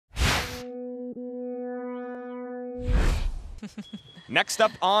Next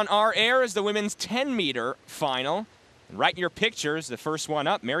up on our air is the women's 10-meter final. And right in your pictures, the first one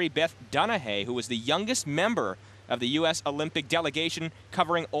up, Mary Beth Dunnichay, who was the youngest member of the U.S. Olympic delegation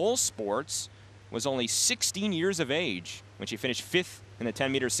covering all sports, was only 16 years of age when she finished 5th in the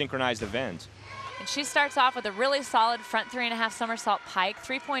 10-meter synchronized event. And she starts off with a really solid front 3.5 somersault pike,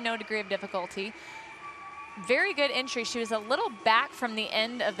 3.0 degree of difficulty. Very good entry. She was a little back from the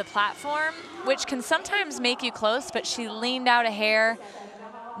end of the platform, which can sometimes make you close, but she leaned out a hair,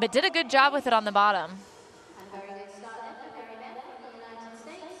 but did a good job with it on the bottom.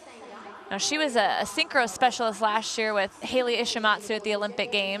 Now, she was a synchro specialist last year with Haley Ishimatsu at the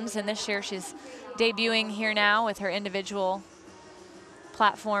Olympic Games, and this year she's debuting here now with her individual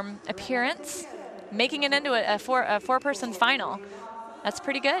platform appearance, making it into a four-person final. That's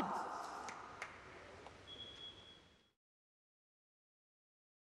pretty good.